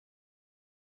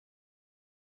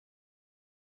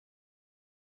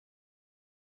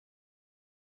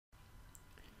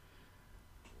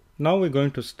Now we're going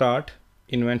to start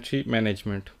inventory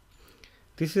management.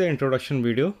 This is an introduction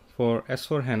video for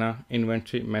S4HANA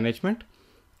inventory management,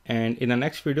 and in the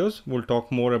next videos we'll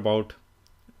talk more about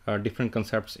different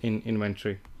concepts in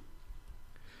inventory.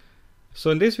 So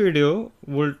in this video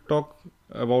we'll talk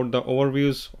about the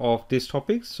overviews of these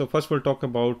topics. So first we'll talk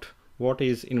about what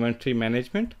is inventory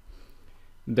management,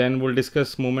 then we'll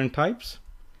discuss movement types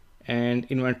and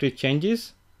inventory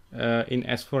changes in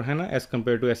S4HANA as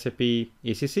compared to SAP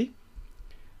ECC.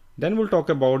 Then we'll talk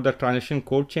about the transaction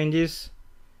code changes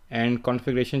and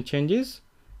configuration changes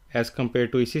as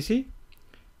compared to ECC.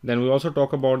 Then we'll also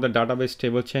talk about the database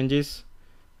table changes,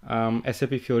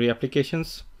 SAP Fiori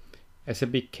Applications,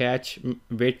 SAP Cache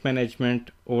weight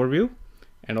management overview,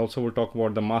 and also we'll talk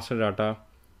about the master data,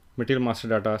 material master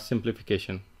data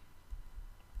simplification.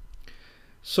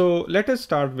 So let us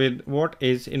start with what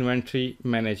is inventory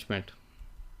management.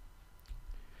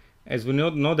 As we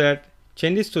know that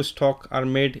changes to stock are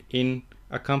made in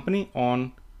a company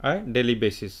on a daily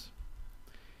basis.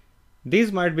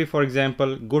 These might be, for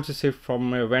example, goods received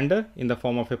from a vendor in the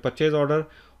form of a purchase order,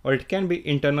 or it can be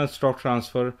internal stock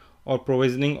transfer or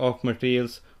provisioning of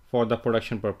materials for the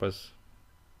production purpose.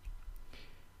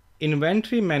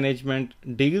 Inventory management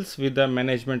deals with the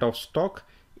management of stock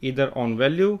either on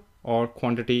value or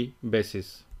quantity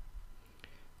basis.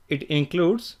 It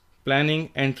includes planning,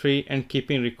 entry, and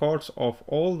keeping records of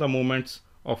all the movements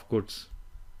of goods.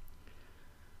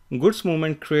 Goods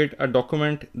movement create a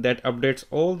document that updates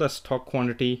all the stock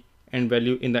quantity and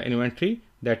value in the inventory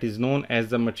that is known as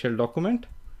the material document.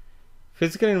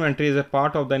 Physical inventory is a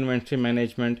part of the inventory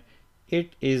management.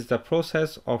 It is the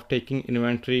process of taking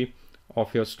inventory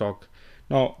of your stock.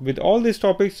 Now, with all these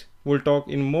topics, we'll talk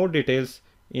in more details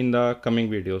in the coming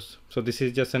videos. So this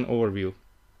is just an overview.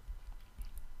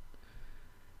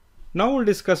 Now we'll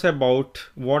discuss about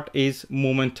what is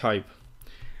movement type.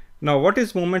 Now what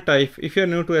is movement type? If you're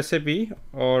new to SAP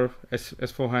or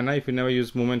S4HANA, if you never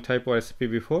used movement type or SAP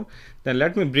before, then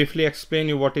let me briefly explain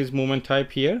you what is movement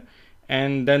type here,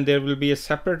 and then there will be a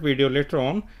separate video later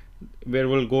on where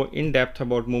we'll go in depth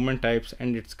about movement types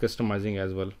and its customizing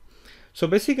as well. So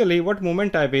basically what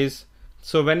movement type is,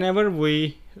 so whenever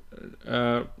we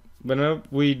do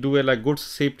a like goods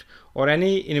received or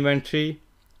any inventory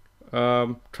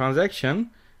transaction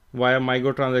via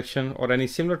MyGo transaction or any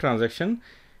similar transaction,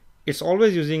 it's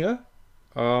always using a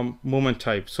movement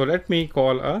type. So let me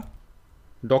call a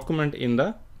document in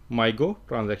the MyGo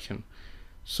transaction.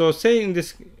 So say in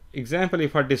this example,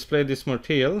 if I display this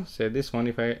material, say this one,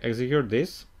 if I execute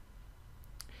this,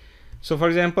 so for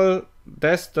example,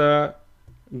 that's the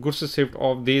goods received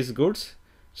of these goods.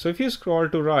 So if you scroll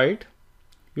to right,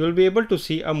 you will be able to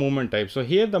see a movement type. So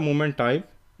here the movement type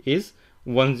is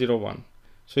 101.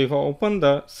 So if I open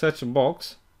the search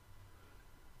box,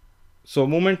 so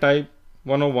movement type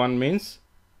 101 means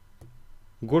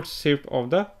goods received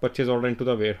of the purchase order into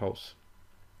the warehouse.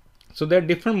 So there are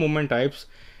different movement types,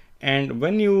 and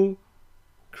when you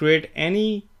create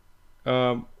any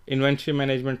inventory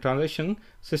management transaction,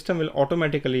 system will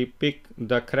automatically pick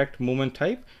the correct movement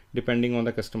type depending on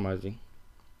the customizing.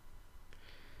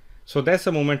 So that's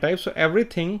a movement type. So every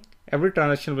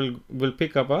transaction will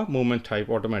pick up a movement type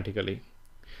automatically.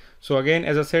 So again,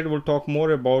 as I said, we'll talk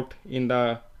more about in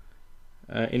a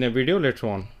video later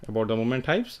on about the movement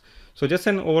types. So just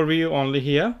an overview only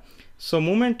here. So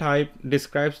movement type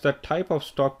describes the type of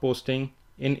stock posting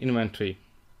in inventory.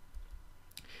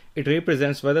 It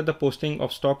represents whether the posting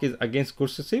of stock is against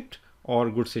goods received or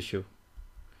goods issue.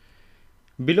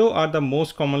 Below are the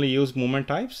most commonly used movement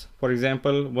types. For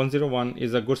example, 101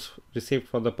 is a goods received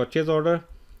for the purchase order.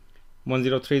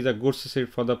 103 is a goods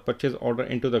received for the purchase order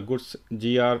into the goods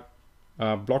GR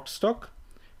blocked stock.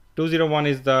 201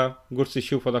 is the goods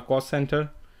issue for the cost center.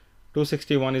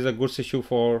 261 is a goods issue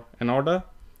for an order.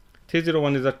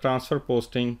 301 is a transfer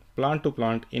posting plant to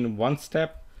plant in one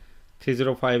step.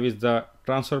 305 is the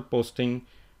transfer posting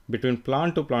between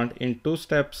plant to plant in two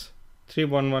steps.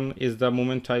 311 is the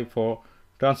movement type for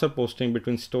transfer posting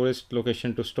between storage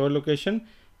location to store location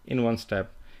in one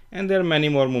step. And there are many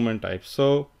more movement types.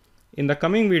 So in the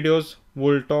coming videos,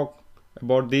 we'll talk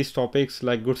about these topics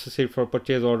like goods received for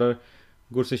purchase order,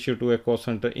 goods issued to a cost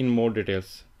center in more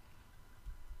details.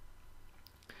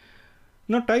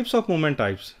 Now types of movement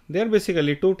types. There are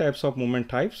basically two types of movement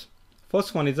types.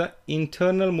 First one is the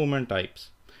internal movement types.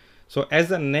 So as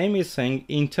the name is saying,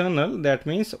 internal, that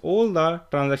means all the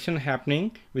transaction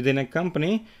happening within a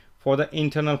company for the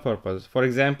internal purpose. For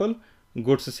example,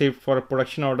 goods received for a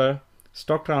production order,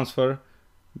 stock transfer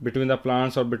between the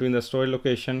plants or between the storage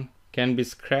location, can be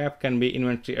scrap, can be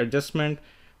inventory adjustment,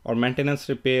 or maintenance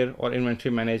repair, or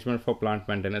inventory management for plant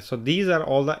maintenance. So these are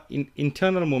all the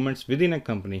internal movements within a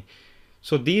company.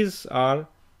 So these are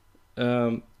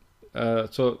will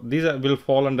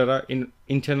fall under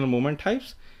internal movement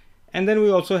types. And then we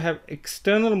also have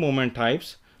external movement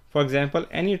types. For example,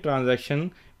 any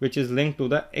transaction which is linked to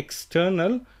the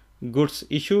external goods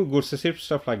issue, goods receipt,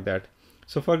 stuff like that.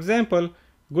 So for example,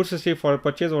 goods receipt for a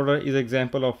purchase order is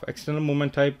example of external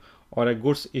movement type, or a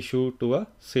goods issue to a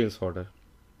sales order.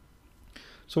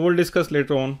 So we'll discuss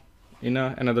later on in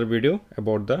another video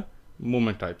about the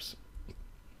movement types.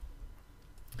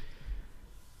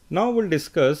 Now we'll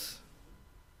discuss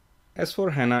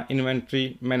S4HANA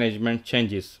inventory management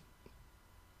changes.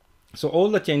 So all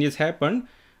the changes happened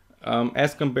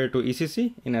as compared to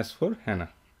ECC in S4HANA.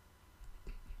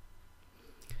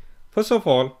 First of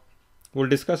all, we'll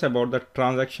discuss about the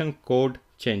transaction code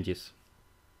changes.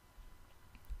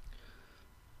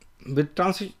 With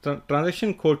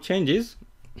transaction code changes,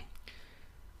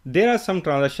 there are some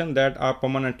transactions that are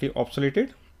permanently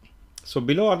obsoleted. So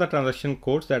below are the transaction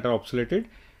codes that are obsoleted,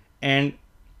 and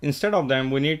instead of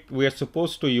them we are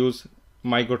supposed to use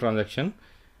MyGo transaction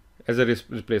as a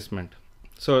replacement.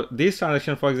 So these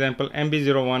transactions, for example,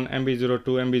 MB01, MB02,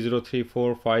 MB03,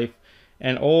 4, 5,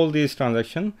 and all these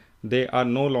transactions, they are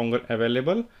no longer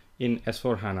available in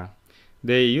S4HANA.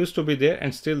 They used to be there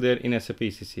and still there in SAP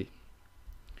ECC.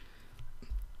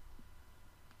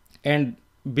 And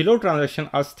below transaction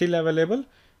are still available,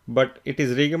 but it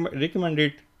is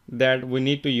recommended that we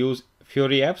need to use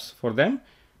Fiori apps for them.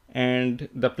 And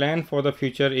the plan for the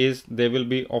future is they will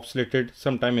be obsoleted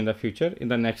sometime in the future in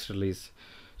the next release.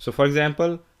 So for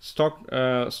example, stock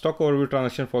overview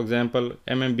transaction, for example,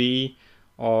 MMBE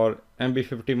or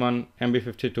MB51,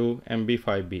 MB52,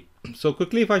 MB5B. So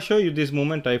quickly, if I show you this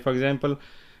movement type, for example,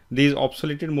 these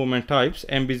obsoleted movement types,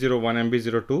 MB01,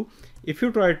 MB02, if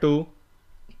you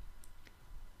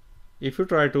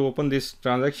try to open this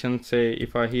transaction, say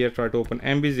if I here try to open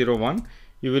MB01,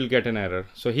 you will get an error.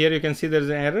 So here you can see there is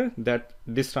an error that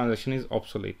this transaction is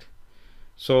obsolete.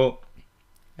 So,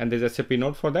 and there's a SAP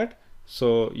note for that.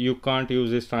 So you can't use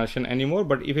this transaction anymore,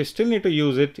 but if you still need to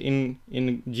use it in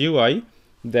GUI,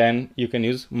 then you can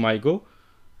use MyGo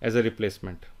as a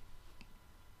replacement.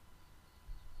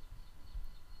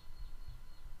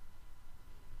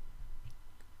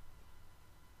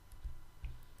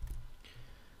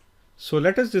 So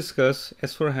let us discuss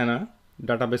S4HANA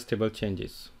database table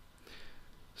changes.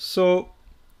 So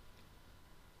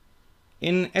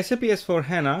in SAP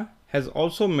S4HANA has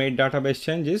also made database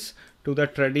changes to the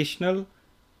traditional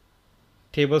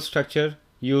table structure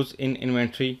used in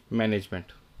inventory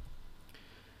management.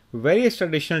 Various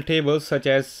traditional tables such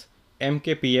as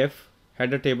MKPF,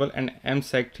 header table, and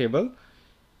MSEG table,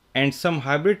 and some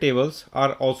hybrid tables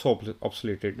are also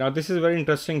obsoleted. Now this is very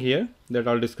interesting here that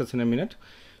I'll discuss in a minute.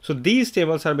 So these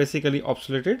tables are basically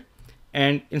obsoleted,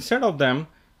 and instead of them,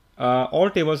 all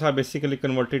tables are basically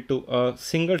converted to a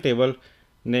single table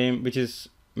name, which is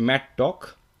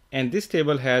MatDoc, and this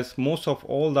table has most of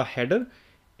all the header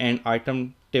and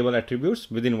item table attributes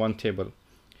within one table.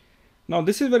 Now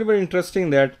this is very, very interesting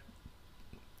that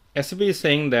SAP is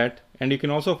saying that, and you can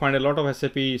also find a lot of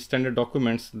SAP standard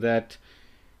documents that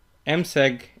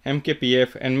MSEG,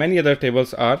 MKPF, and many other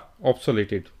tables are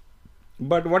obsoleted.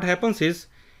 But what happens is,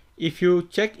 if you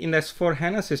check in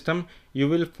S4HANA system, you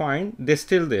will find they're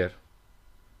still there,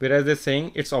 whereas they're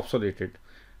saying it's obsoleted.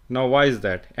 Now why is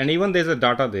that? And even there's a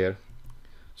data there.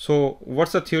 So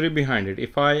what's the theory behind it?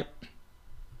 If I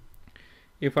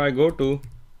go to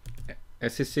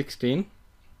SE16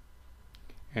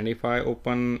 and if I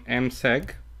open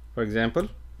MSEG, for example,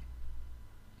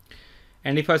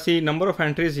 and if I see number of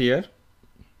entries here,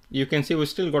 you can see we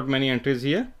still got many entries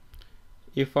here.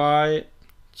 If I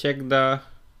check the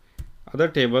other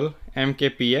table,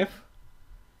 MKPF,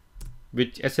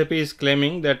 which SAP is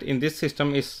claiming that in this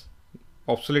system is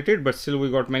obsoleted, but still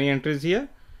we got many entries here,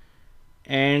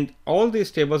 and all these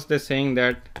tables they're saying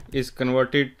that is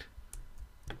converted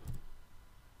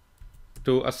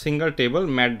to a single table,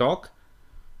 MatDoc,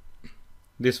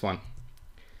 this one.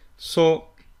 So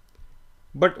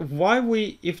but why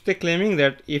if they're claiming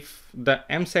that if the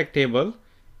MSEG table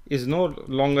is no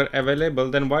longer available,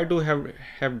 then why do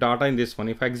have data in this one?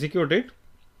 If I execute it,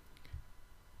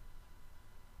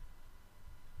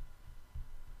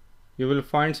 you will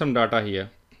find some data here.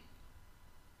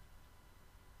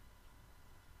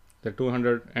 The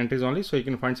 200 entries only, so you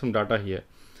can find some data here.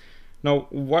 Now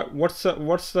what's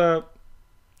the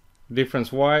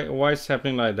difference? Why it's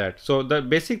happening like that? So the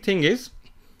basic thing is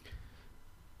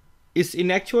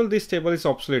in actual this table is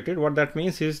obsoleted. What that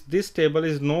means is this table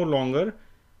is no longer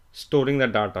storing the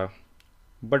data.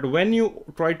 but when you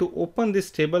try to open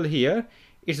this table here,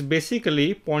 it's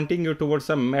basically pointing you towards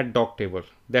a mat.doc table.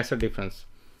 That's the difference.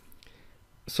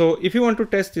 So if you want to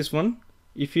test this one,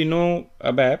 if you know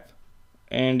ABAP,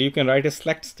 and you can write a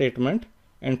select statement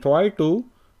and try to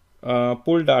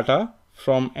pull data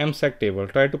from MSAC table,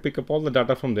 try to pick up all the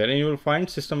data from there, and you will find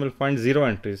system will find 0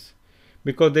 entries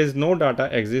because there is no data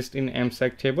exist in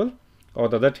MSAC table or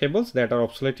the other tables that are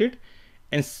obsoleted.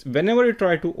 And whenever you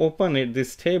try to open it,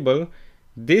 this table,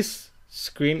 this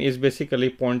screen is basically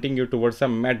pointing you towards a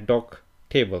mat.doc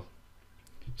table.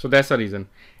 So that's the reason.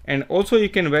 And also you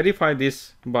can verify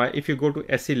this by, if you go to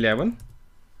S11,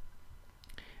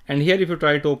 and here if you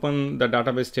try to open the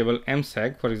database table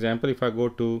MSAC, for example, if I go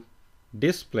to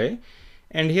display,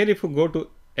 and here if you go to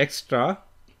extras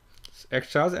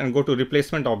and go to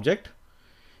replacement object,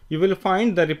 you will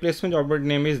find the replacement object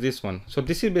name is this one. So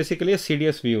this is basically a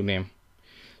CDS view name.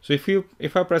 So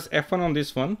if I press F1 on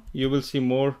this one, you will see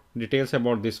more details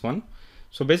about this one.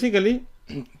 So basically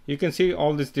you can see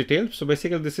all this detail. So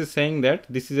basically this is saying that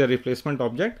this is a replacement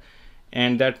object,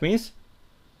 and that means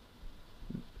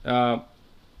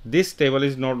this table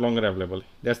is no longer available.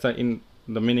 That's the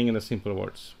meaning in the simple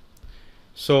words.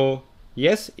 So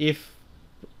yes, if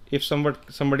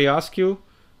somebody asks you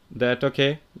that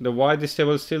okay, why this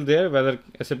table is still there, whether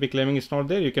SAP claiming it's not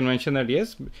there, you can mention that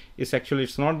yes,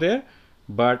 it's not there,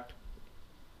 but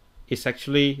it's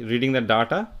actually reading the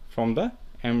data from the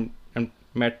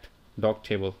mat.doc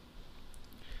table.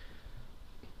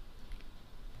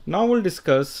 Now we'll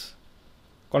discuss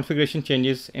configuration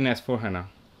changes in S4HANA.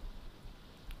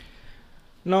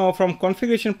 Now from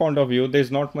configuration point of view,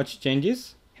 there's not much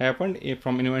changes happened.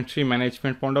 From inventory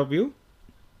management point of view,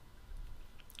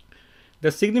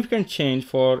 the significant change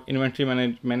for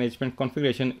inventory management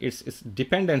configuration is its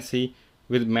dependency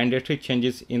with mandatory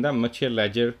changes in the material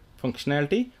ledger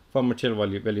functionality for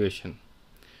material valuation.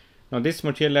 Now this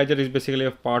material ledger is basically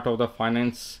a part of the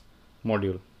finance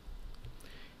module.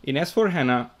 In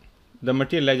S4HANA, the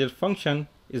material ledger function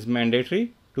is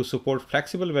mandatory to support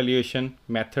flexible valuation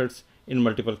methods in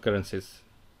multiple currencies.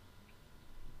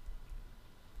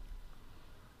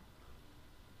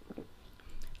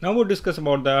 Now we'll discuss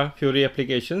about the Fiori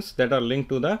applications that are linked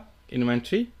to the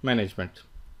inventory management.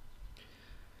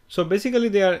 So basically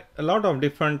there are a lot of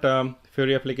different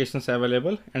Fiori applications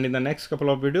available, and in the next couple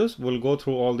of videos we'll go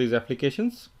through all these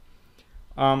applications.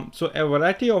 So a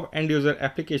variety of end user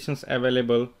applications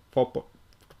available for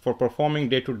performing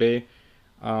day-to-day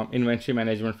inventory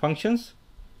management functions.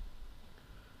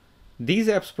 These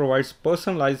apps provides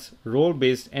personalized,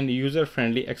 role-based and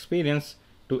user-friendly experience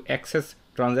to access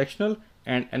transactional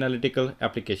and analytical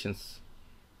applications.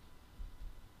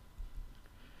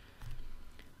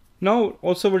 Now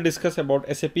also we'll discuss about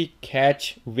SAP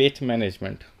Cache Weight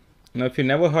Management. Now if you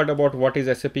never heard about what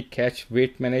is SAP Cache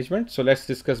Weight Management, so let's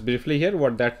discuss briefly here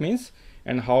what that means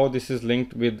and how this is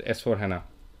linked with S4HANA.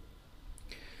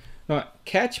 Now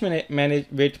Cache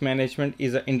Weight Management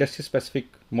is an industry specific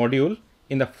module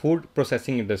in the food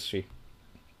processing industry.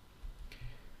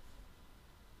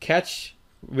 Cache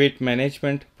weight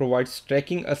management provides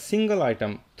tracking a single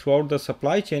item throughout the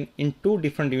supply chain in two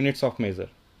different units of measure,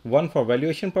 one for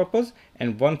valuation purpose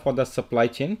and one for the supply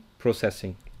chain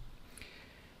processing.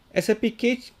 SAP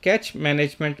Cache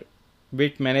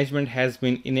weight management has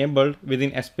been enabled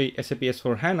within SAP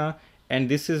S4HANA, and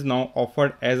this is now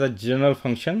offered as a general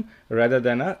function rather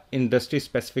than an industry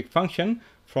specific function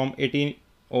from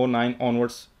 1809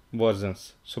 onwards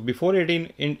versions. So before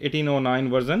 1809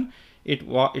 version, it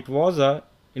was a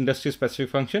industry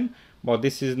specific function, but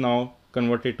this is now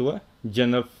converted to a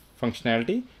general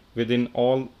functionality within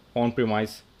all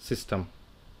on-premise system.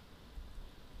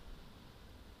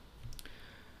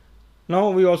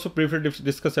 Now we also briefly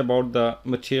discuss about the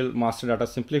material master data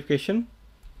simplification.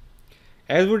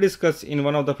 As we discussed in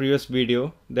one of the previous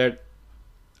video that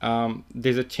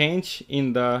there's a change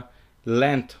in the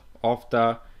length of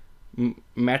the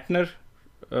Matner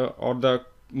or the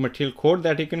material code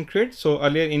that you can create. So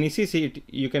earlier in ECC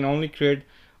you can only create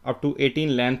up to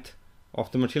 18 length of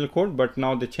the material code, but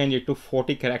now they change it to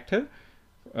 40 character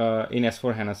in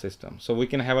S4HANA system. So we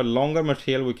can have a longer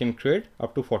material we can create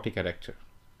up to 40 character.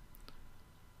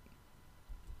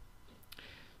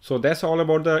 So that's all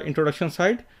about the introduction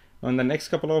side. Now in the next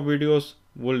couple of videos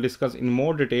we'll discuss in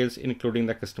more details, including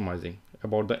the customizing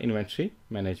about the inventory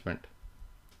management.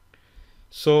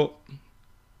 So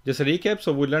just a recap,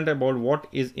 so we learned about what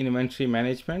is inventory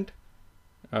management,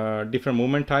 different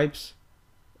movement types,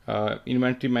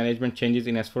 inventory management changes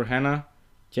in S4HANA,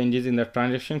 changes in the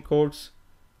transaction codes,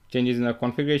 changes in the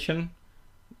configuration,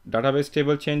 database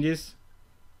table changes,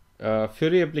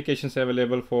 Fiori applications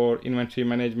available for inventory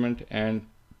management and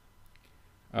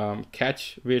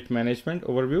catch weight management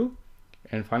overview.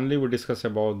 And finally, we discuss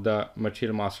about the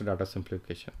material master data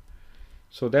simplification.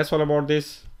 So that's all about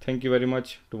this. Thank you very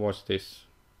much to watch this.